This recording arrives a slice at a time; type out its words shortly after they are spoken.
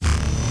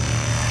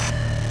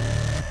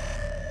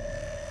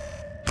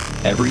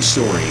Every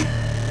story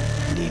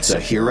needs a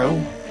hero,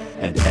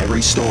 and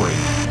every story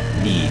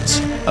needs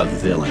a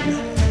villain.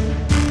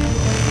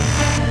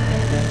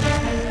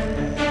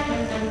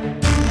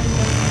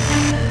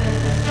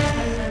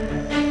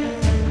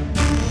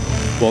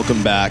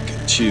 Welcome back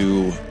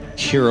to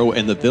Hero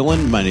and the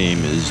Villain. My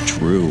name is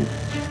Drew.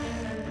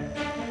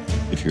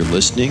 If you're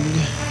listening,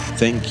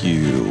 thank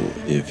you.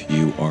 If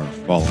you are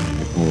following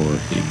or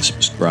hitting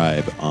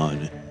subscribe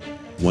on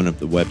one of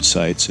the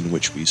websites in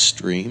which we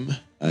stream,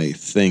 I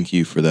thank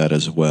you for that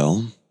as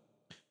well.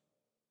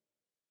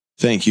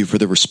 Thank you for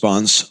the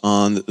response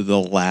on the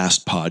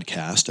last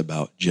podcast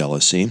about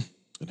jealousy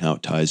and how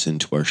it ties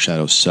into our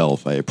shadow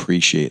self. I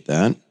appreciate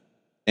that.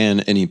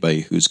 And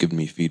anybody who's given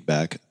me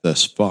feedback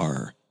thus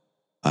far,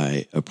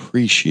 I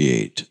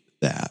appreciate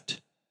that.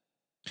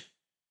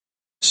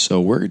 So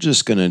we're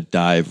just going to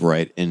dive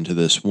right into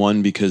this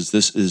one because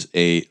this is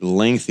a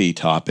lengthy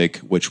topic,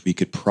 which we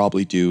could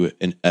probably do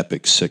an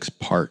epic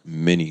 6-part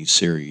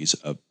mini-series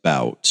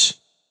about.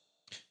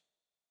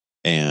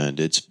 And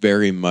it's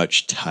very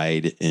much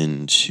tied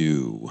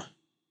into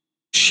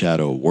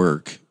shadow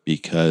work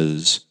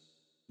because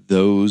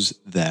those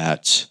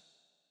that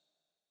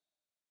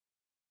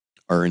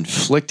are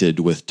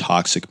inflicted with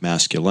toxic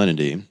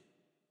masculinity,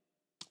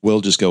 we'll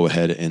just go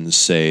ahead and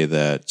say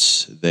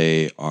that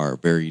they are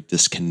very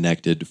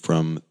disconnected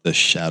from the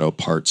shadow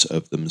parts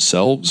of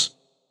themselves.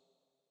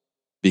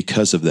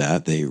 Because of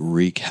that, they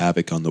wreak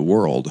havoc on the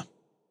world.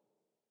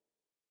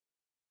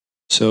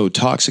 So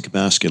toxic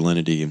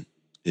masculinity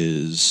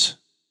is,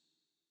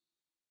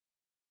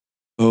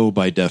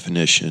 by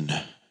definition,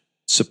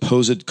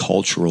 supposed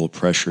cultural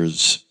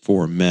pressures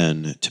for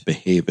men to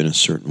behave in a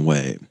certain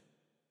way.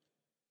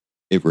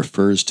 It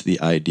refers to the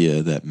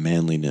idea that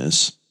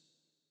manliness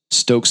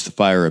stokes the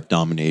fire of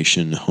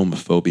domination,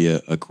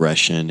 homophobia,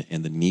 aggression,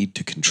 and the need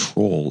to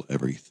control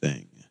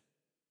everything.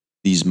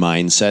 These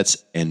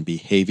mindsets and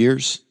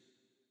behaviors,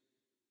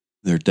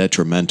 they're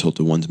detrimental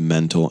to one's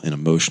mental and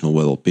emotional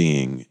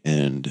well-being,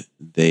 and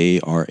they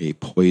are a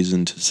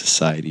poison to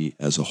society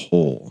as a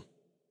whole.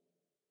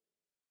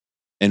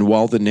 And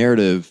while the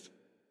narrative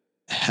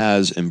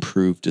has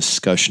improved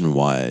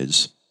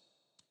discussion-wise,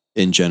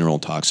 in general,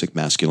 toxic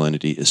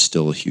masculinity is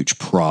still a huge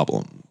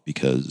problem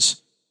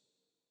because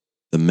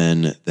the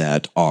men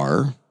that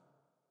are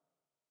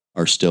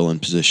still in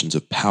positions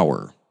of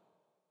power,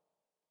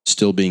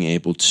 still being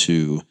able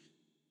to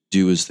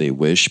do as they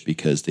wish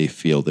because they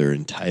feel they're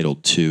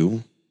entitled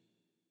to,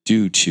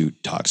 due to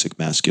toxic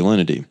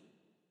masculinity.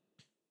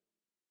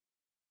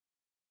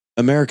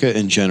 America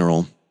in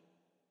general,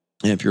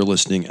 and if you're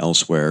listening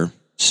elsewhere,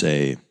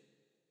 say,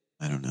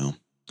 I don't know,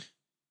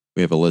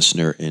 we have a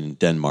listener in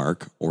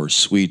Denmark or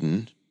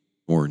Sweden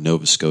or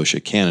Nova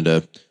Scotia,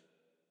 Canada,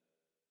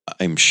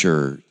 I'm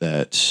sure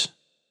that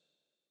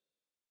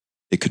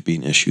it could be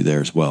an issue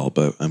there as well,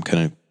 but I'm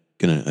kind of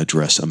going to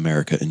address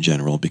America in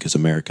general because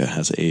America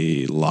has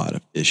a lot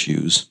of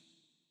issues,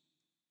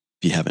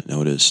 if you haven't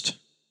noticed.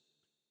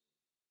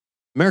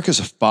 America's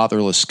a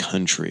fatherless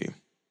country,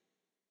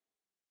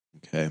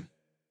 okay,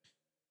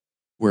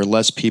 where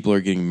less people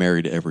are getting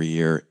married every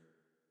year.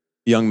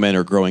 Young men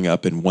are growing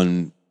up in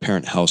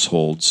one-parent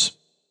households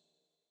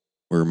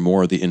where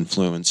more of the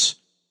influence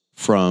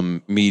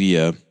from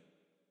media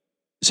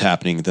is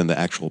happening than the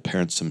actual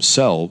parents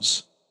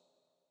themselves.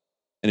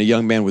 And a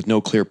young man with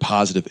no clear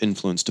positive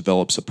influence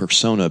develops a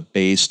persona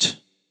based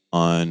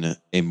on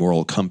a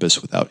moral compass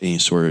without any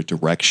sort of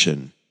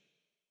direction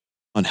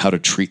on how to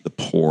treat the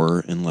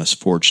poor and less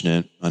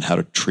fortunate, on how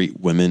to treat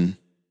women,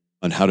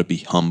 on how to be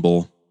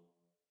humble,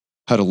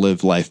 how to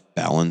live life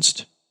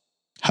balanced,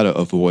 how to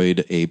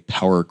avoid a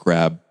power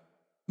grab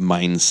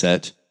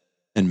mindset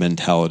and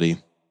mentality.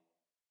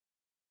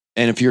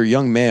 And if you're a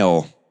young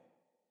male,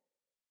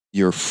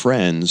 your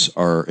friends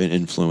are an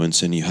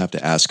influence, and you have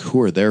to ask,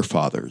 who are their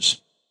fathers?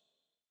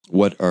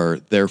 What are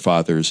their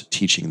fathers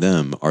teaching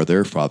them? Are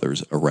their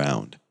fathers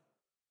around?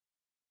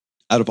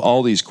 Out of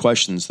all these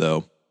questions,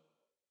 though,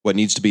 what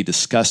needs to be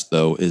discussed,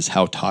 though, is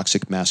how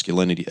toxic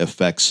masculinity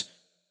affects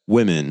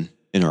women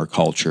in our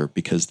culture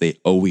because they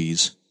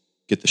always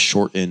get the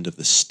short end of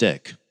the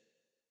stick.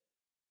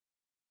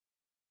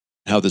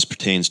 How this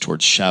pertains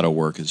towards shadow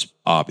work is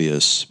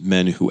obvious.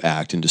 Men who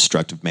act in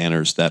destructive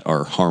manners that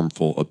are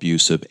harmful,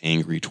 abusive,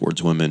 angry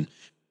towards women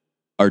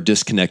are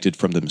disconnected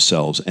from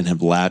themselves and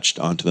have latched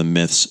onto the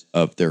myths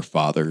of their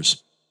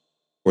fathers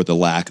or the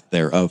lack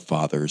thereof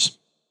fathers.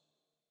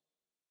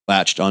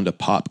 Latched onto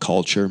pop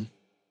culture,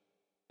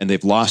 and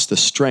they've lost the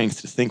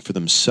strength to think for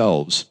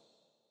themselves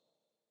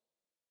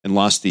and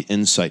lost the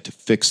insight to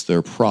fix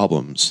their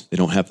problems. They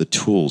don't have the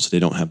tools. They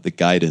don't have the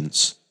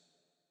guidance.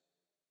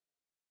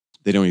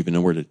 They don't even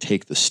know where to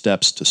take the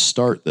steps to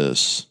start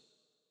this.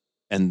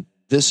 And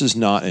this is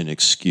not an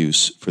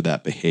excuse for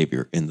that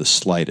behavior in the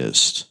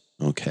slightest.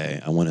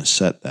 Okay, I want to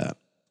set that.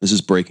 This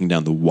is breaking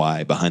down the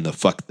why behind the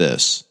fuck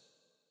this.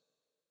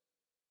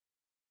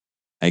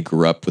 I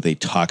grew up with a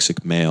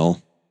toxic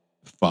male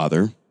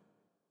father,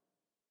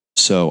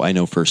 so I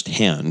know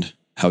firsthand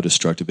how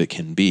destructive it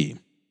can be.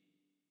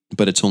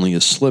 but it's only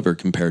a sliver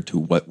compared to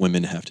what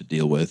women have to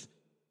deal with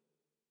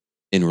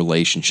in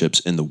relationships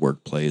in the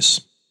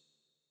workplace.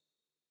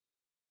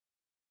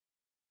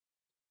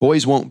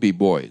 Boys won't be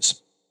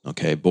boys,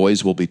 okay?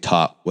 Boys will be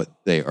taught what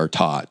they are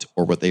taught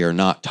or what they are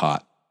not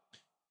taught.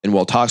 And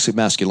while toxic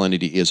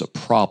masculinity is a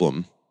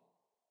problem,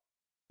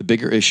 the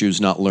bigger issue is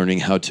not learning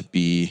how to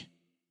be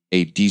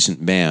a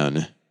decent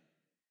man,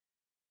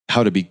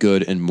 how to be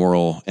good and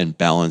moral and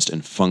balanced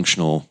and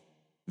functional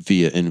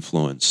via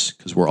influence,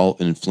 because we're all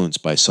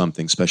influenced by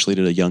something, especially at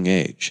a young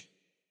age.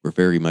 We're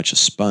very much a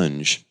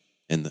sponge,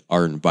 and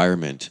our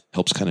environment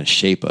helps kind of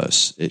shape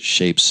us. It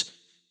shapes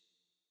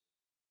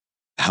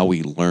how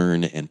we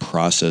learn and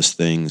process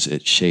things.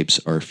 It shapes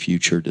our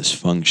future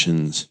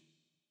dysfunctions.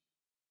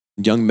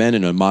 Young men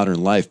in a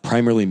modern life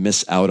primarily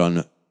miss out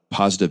on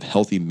positive,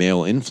 healthy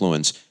male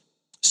influence.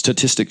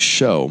 Statistics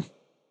show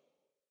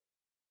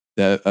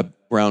that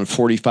around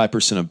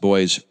 45% of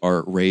boys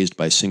are raised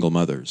by single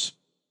mothers.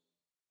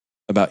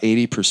 About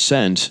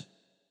 80%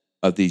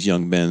 of these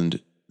young men,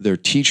 their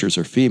teachers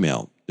are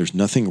female. There's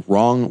nothing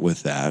wrong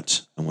with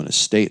that. I want to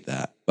state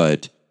that.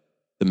 But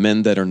the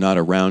men that are not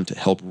around to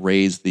help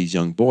raise these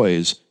young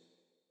boys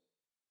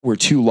were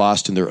too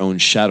lost in their own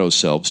shadow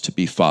selves to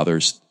be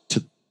fathers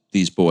to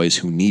these boys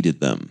who needed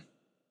them.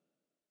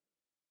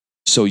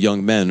 So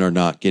young men are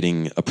not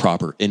getting a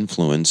proper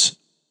influence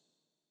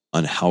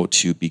on how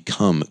to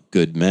become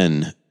good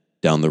men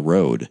down the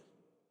road.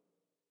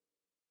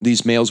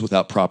 These males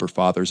without proper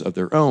fathers of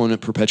their own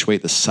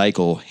perpetuate the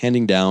cycle,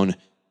 handing down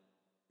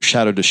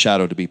shadow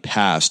to be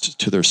passed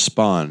to their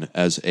spawn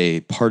as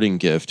a parting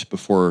gift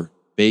before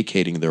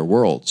vacating their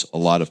worlds. A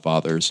lot of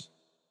fathers,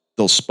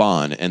 they'll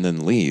spawn and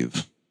then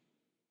leave.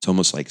 It's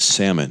almost like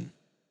salmon.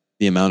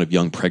 The amount of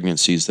young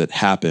pregnancies that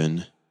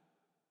happen,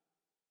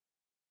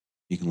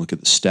 you can look at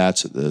the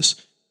stats of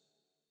this,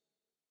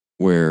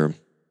 where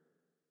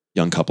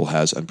young couple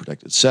has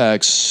unprotected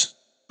sex,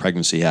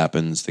 pregnancy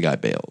happens, the guy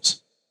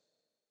bails.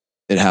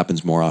 It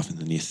happens more often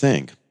than you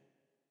think.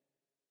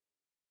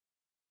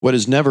 What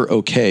is never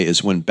okay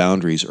is when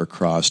boundaries are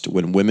crossed,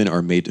 when women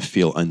are made to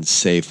feel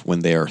unsafe, when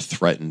they are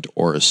threatened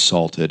or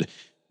assaulted,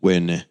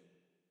 when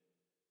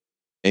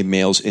a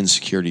male's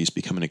insecurities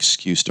become an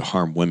excuse to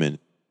harm women.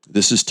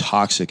 This is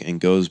toxic and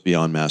goes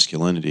beyond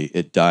masculinity.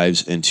 It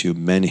dives into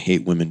men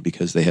hate women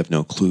because they have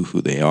no clue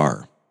who they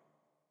are.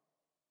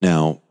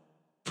 Now,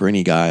 for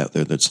any guy out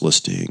there that's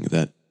listening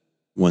that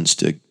wants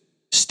to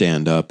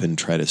stand up and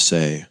try to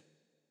say,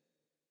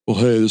 well,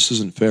 hey, this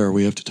isn't fair.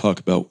 We have to talk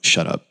about,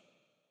 shut up,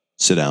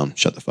 sit down,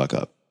 shut the fuck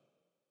up.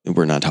 And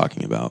we're not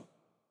talking about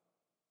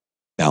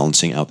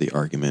balancing out the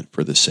argument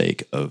for the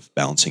sake of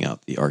balancing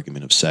out the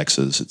argument of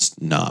sexes. It's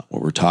not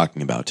what we're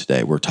talking about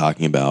today. We're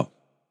talking about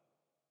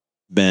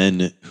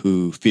men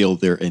who feel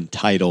they're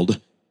entitled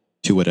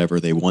to whatever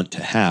they want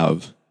to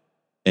have.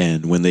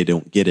 And when they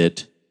don't get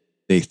it,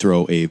 they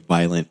throw a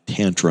violent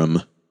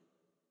tantrum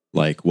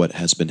like what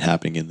has been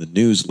happening in the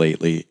news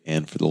lately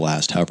and for the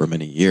last however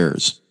many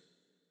years.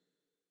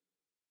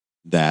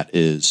 That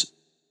is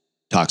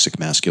toxic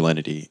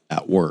masculinity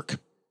at work.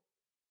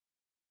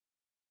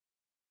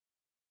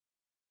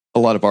 A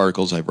lot of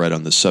articles I've read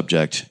on this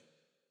subject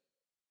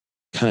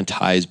kind of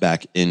ties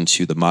back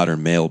into the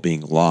modern male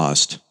being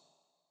lost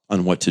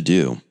on what to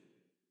do.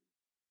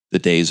 The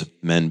days of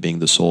men being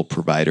the sole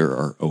provider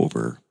are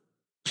over.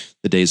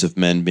 The days of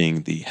men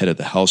being the head of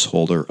the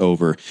household are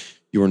over.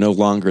 You are no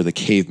longer the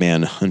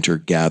caveman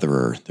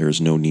hunter-gatherer. There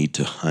is no need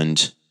to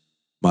hunt.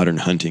 Modern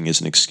hunting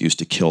is an excuse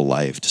to kill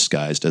life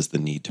disguised as the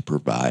need to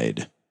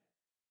provide.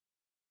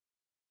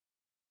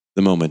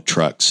 The moment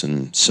trucks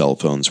and cell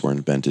phones were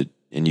invented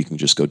and you can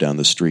just go down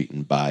the street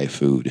and buy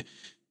food,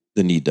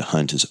 the need to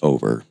hunt is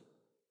over.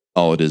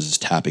 All it is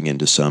tapping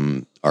into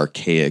some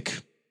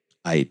archaic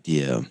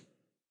idea.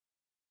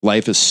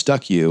 Life has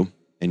stuck you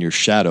and your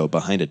shadow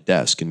behind a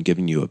desk and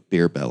given you a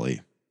beer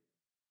belly.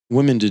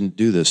 Women didn't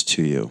do this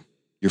to you.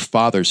 Your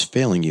fathers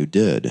failing you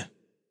did.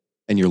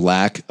 And your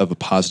lack of a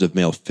positive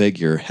male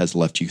figure has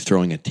left you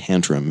throwing a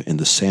tantrum in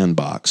the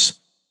sandbox,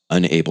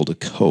 unable to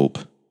cope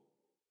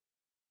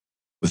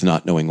with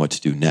not knowing what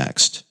to do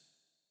next.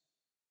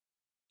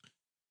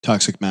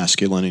 Toxic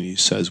masculinity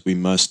says we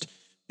must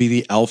be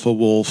the alpha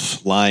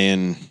wolf,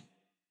 lion,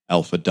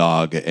 alpha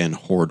dog, and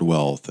hoard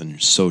wealth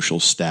and social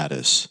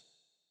status.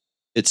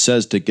 It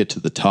says to get to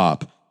the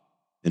top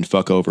and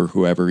fuck over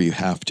whoever you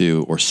have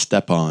to or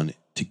step on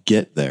to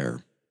get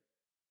there.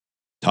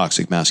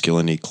 Toxic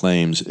masculinity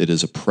claims it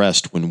is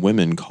oppressed when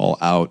women call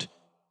out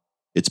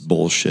its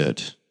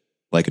bullshit.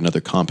 Like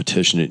another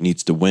competition, it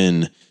needs to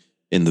win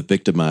in the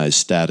victimized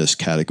status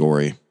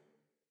category.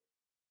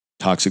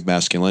 Toxic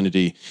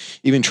masculinity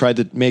even tried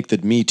to make the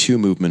Me Too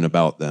movement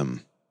about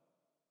them.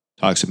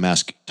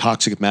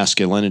 Toxic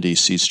masculinity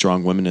sees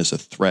strong women as a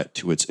threat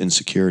to its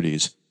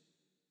insecurities.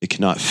 It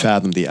cannot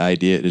fathom the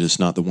idea it is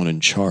not the one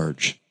in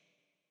charge.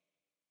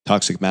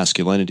 Toxic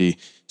masculinity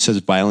says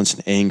violence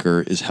and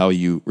anger is how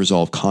you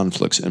resolve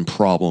conflicts and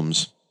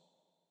problems.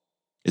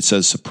 It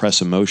says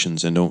suppress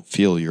emotions and don't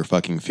feel your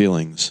fucking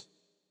feelings.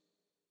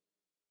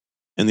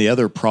 And the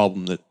other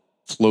problem that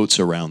floats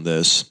around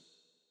this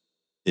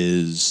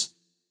is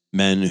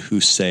men who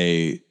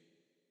say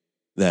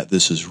that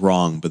this is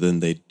wrong, but then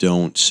they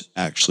don't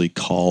actually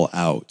call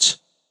out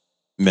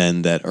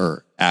men that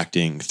are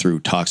acting through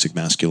toxic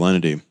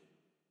masculinity,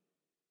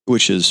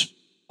 which is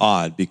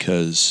odd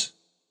because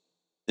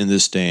in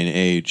this day and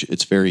age,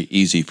 it's very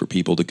easy for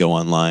people to go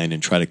online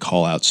and try to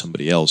call out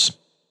somebody else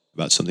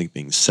about something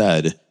being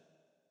said.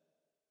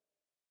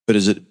 But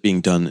is it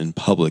being done in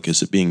public?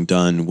 Is it being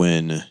done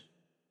when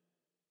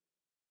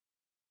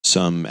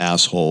some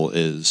asshole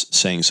is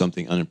saying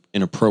something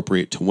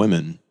inappropriate to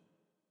women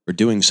or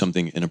doing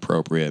something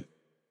inappropriate?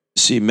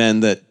 See,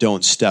 men that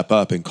don't step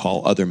up and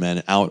call other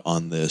men out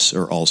on this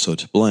are also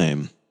to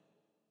blame.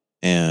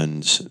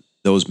 And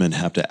those men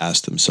have to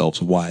ask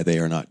themselves why they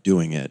are not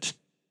doing it.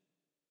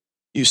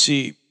 You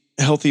see,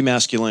 healthy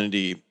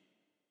masculinity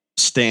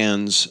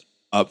stands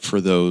up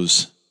for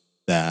those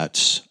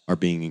that are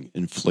being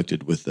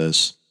inflicted with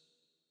this.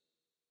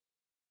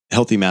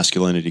 Healthy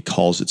masculinity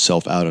calls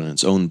itself out on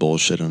its own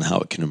bullshit on how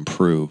it can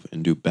improve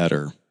and do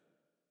better.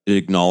 It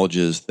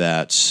acknowledges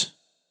that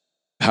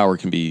power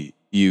can be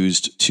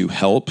used to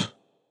help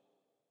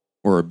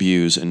or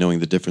abuse, and knowing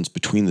the difference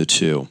between the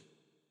two,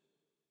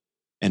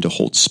 and to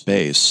hold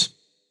space.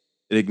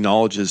 It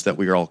acknowledges that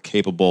we are all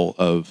capable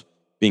of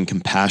being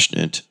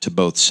compassionate to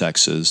both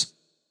sexes,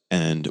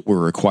 and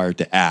we're required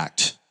to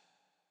act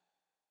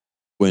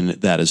when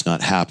that is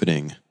not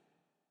happening.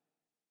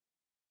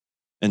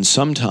 And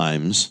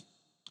sometimes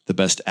the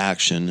best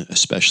action,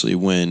 especially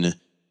when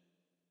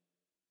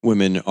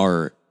women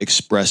are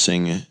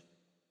expressing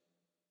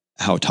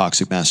how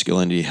toxic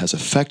masculinity has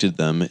affected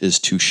them, is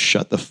to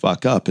shut the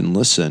fuck up and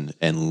listen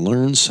and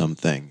learn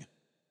something,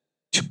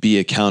 to be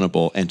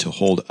accountable and to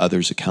hold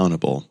others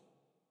accountable.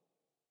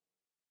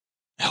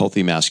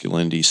 Healthy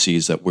masculinity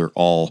sees that we're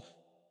all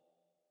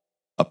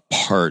a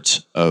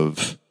part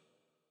of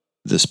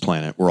this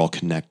planet. We're all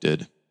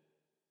connected.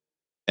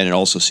 And it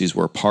also sees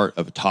we're a part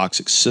of a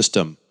toxic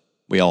system.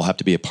 We all have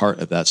to be a part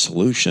of that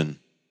solution.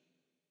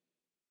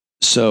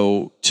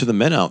 So to the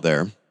men out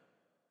there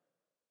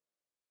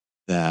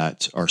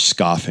that are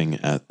scoffing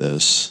at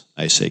this,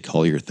 I say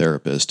call your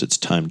therapist. It's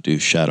time to do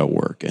shadow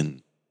work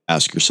and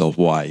ask yourself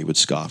why you would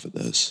scoff at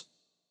this.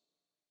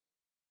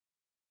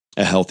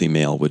 A healthy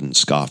male wouldn't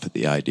scoff at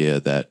the idea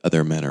that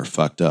other men are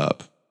fucked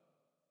up.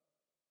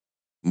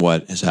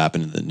 What has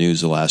happened in the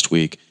news the last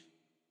week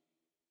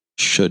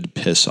should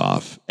piss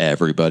off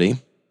everybody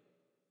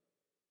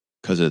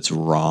because it's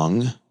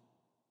wrong.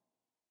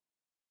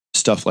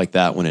 Stuff like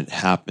that, when it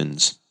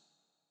happens,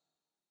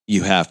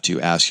 you have to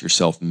ask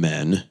yourself,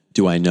 men,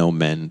 do I know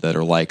men that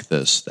are like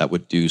this, that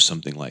would do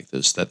something like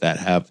this, that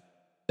have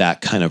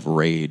that kind of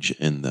rage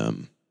in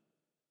them,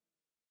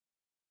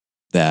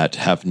 that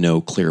have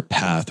no clear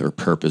path or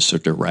purpose or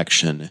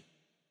direction?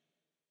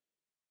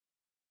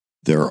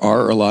 There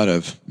are a lot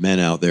of men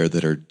out there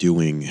that are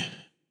doing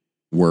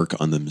work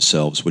on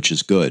themselves, which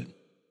is good.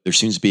 There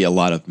seems to be a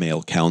lot of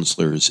male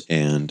counselors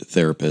and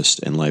therapists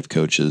and life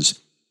coaches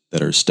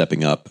that are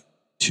stepping up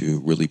to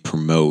really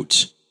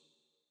promote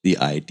the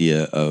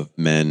idea of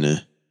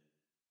men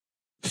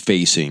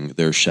facing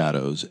their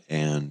shadows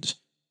and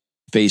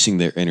facing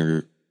their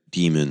inner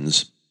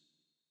demons.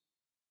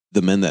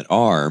 The men that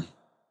are,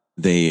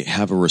 they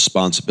have a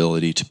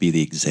responsibility to be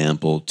the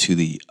example to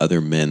the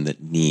other men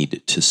that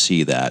need to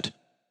see that,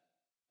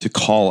 to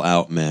call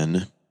out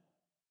men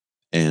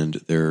and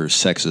their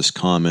sexist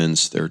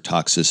comments, their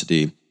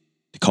toxicity,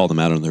 to call them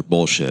out on their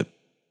bullshit.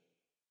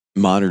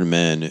 Modern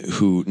men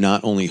who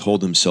not only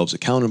hold themselves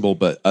accountable,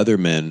 but other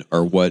men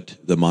are what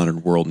the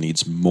modern world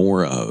needs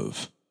more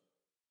of.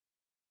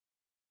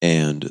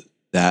 And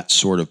that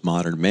sort of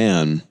modern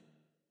man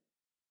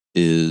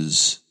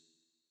is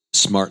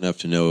smart enough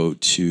to know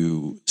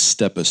to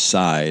step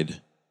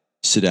aside,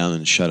 sit down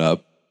and shut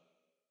up,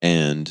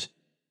 and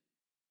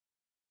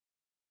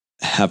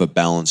have a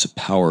balance of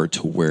power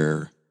to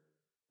where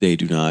they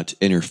do not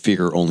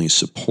interfere, only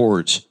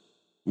support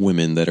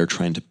women that are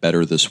trying to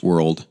better this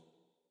world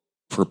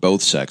for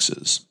both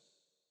sexes,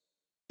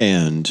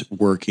 and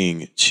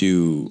working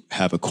to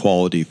have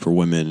equality for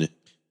women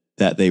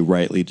that they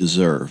rightly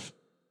deserve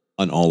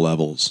on all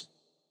levels.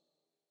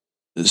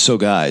 So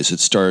guys, it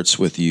starts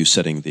with you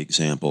setting the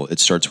example. It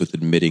starts with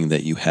admitting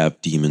that you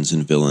have demons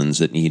and villains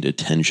that need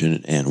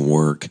attention and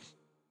work.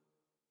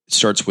 It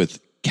starts with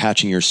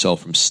catching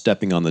yourself from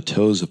stepping on the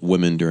toes of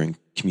women during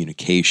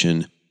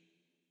communication,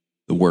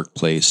 the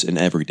workplace, and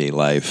everyday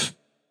life,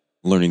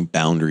 learning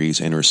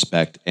boundaries and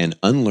respect, and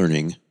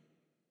unlearning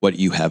what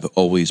you have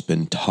always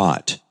been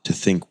taught to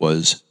think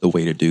was the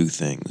way to do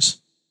things.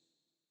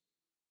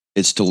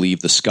 It's to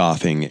leave the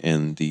scoffing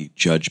and the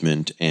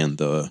judgment and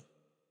the,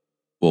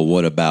 well,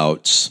 what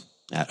abouts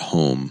at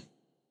home.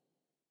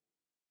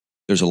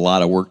 There's a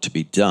lot of work to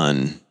be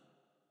done.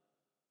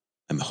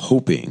 I'm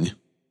hoping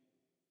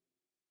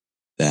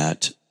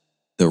that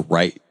the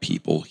right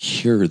people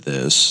hear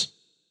this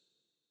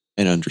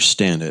and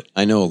understand it.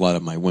 I know a lot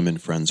of my women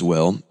friends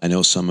will. I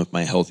know some of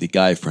my healthy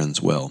guy friends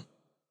will.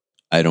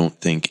 I don't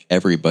think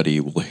everybody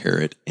will hear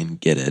it and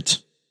get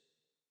it.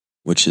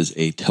 which is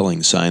a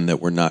telling sign that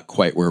we're not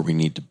quite where we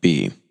need to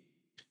be.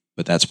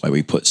 But that's why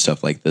we put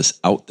stuff like this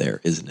out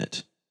there, isn't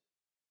it?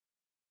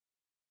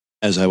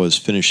 As I was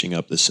finishing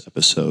up this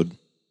episode,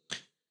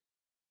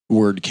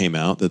 word came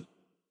out that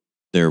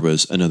there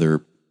was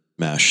another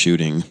mass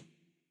shooting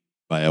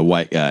by a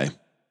white guy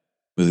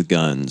with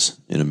guns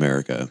in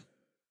America.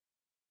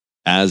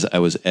 As I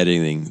was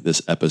editing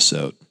this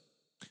episode.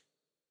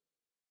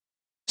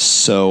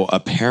 So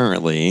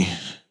apparently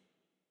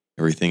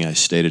everything I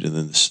stated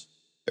in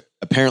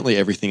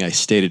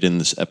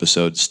this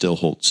episode still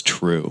holds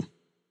true.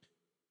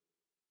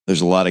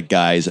 There's a lot of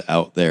guys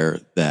out there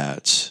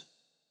that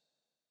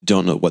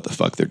don't know what the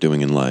fuck they're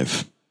doing in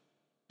life.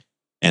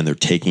 And they're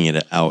taking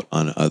it out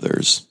on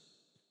others.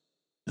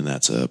 And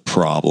that's a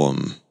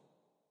problem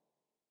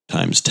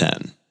times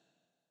 10.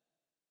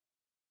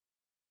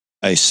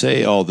 I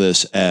say all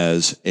this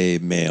as a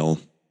male,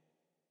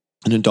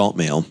 an adult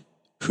male,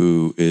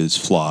 who is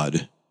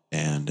flawed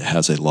and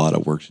has a lot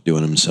of work to do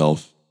on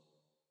himself.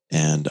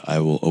 And I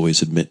will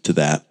always admit to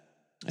that.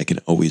 I can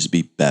always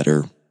be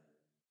better.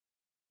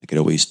 I could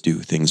always do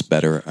things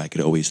better. I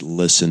could always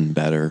listen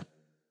better.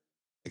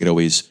 I could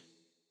always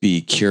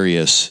be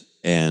curious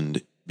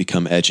and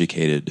become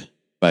educated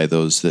by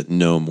those that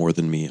know more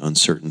than me on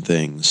certain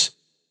things.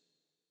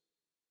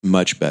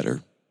 Much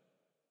better.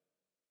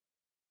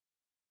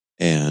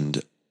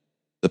 And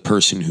the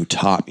person who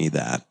taught me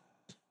that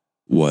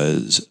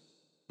was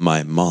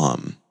my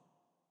mom.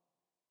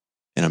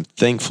 And I'm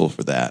thankful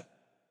for that.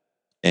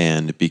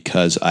 And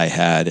because I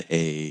had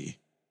a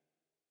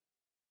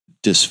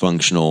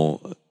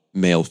dysfunctional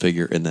male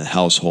figure in the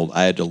household,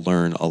 I had to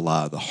learn a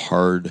lot of the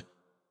hard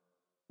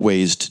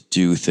ways to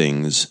do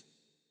things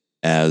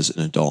as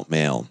an adult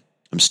male.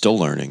 I'm still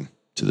learning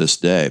to this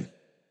day.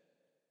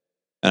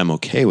 And I'm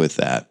okay with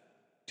that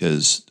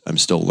because I'm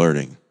still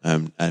learning.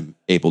 I'm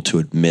able to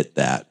admit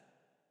that.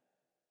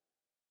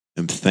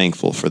 I'm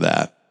thankful for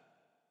that.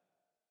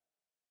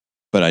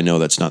 But I know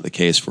that's not the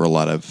case for a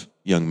lot of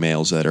young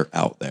males that are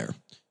out there.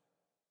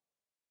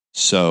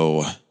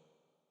 So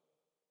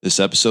this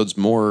episode's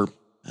more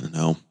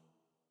of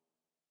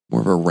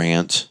a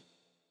rant.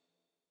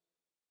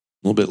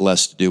 A little bit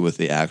less to do with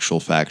the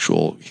actual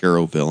factual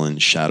hero villain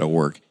shadow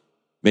work.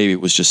 Maybe it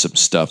was just some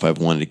stuff I've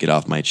wanted to get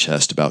off my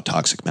chest about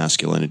toxic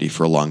masculinity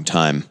for a long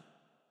time.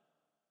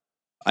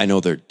 I know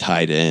they're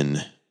tied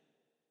in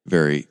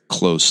very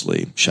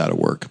closely, shadow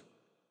work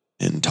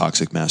and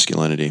toxic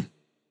masculinity.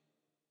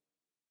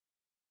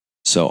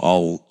 So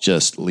I'll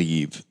just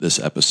leave this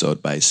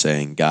episode by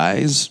saying,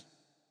 guys,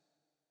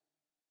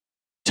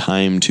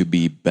 time to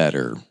be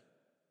better.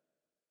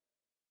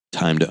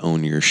 Time to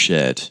own your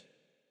shit.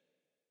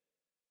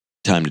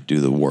 Time to do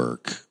the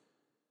work.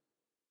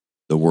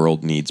 The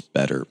world needs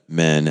better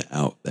men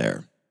out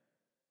there.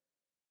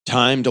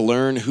 Time to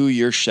learn who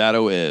your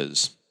shadow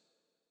is.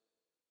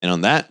 And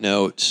on that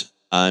note,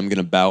 I'm going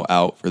to bow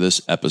out for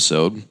this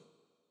episode.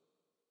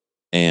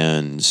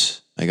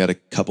 And I got a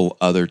couple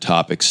other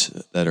topics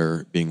that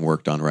are being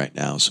worked on right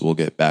now. So we'll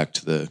get back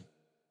to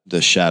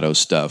the shadow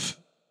stuff.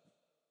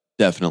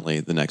 Definitely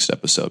the next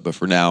episode. But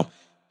for now,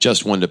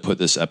 just wanted to put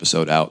this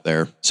episode out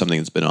there. Something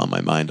that's been on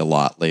my mind a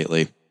lot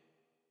lately.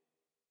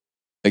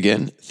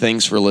 Again,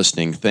 thanks for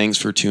listening. Thanks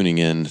for tuning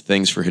in.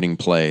 Thanks for hitting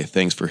play.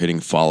 Thanks for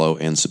hitting follow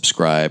and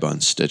subscribe on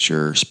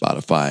Stitcher,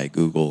 Spotify,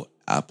 Google,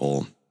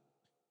 Apple.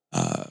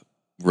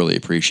 Really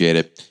appreciate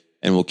it.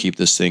 And we'll keep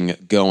this thing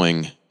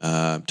going.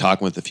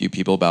 Talking with a few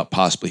people about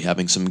possibly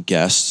having some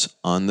guests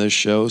on the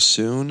show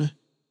soon.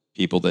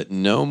 People that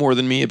know more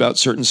than me about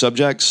certain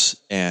subjects.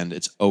 And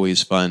it's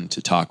always fun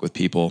to talk with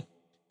people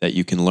that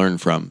you can learn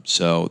from.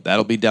 So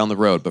that'll be down the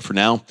road. But for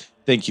now,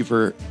 thank you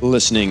for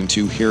listening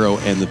to Hero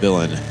and the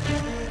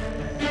Villain.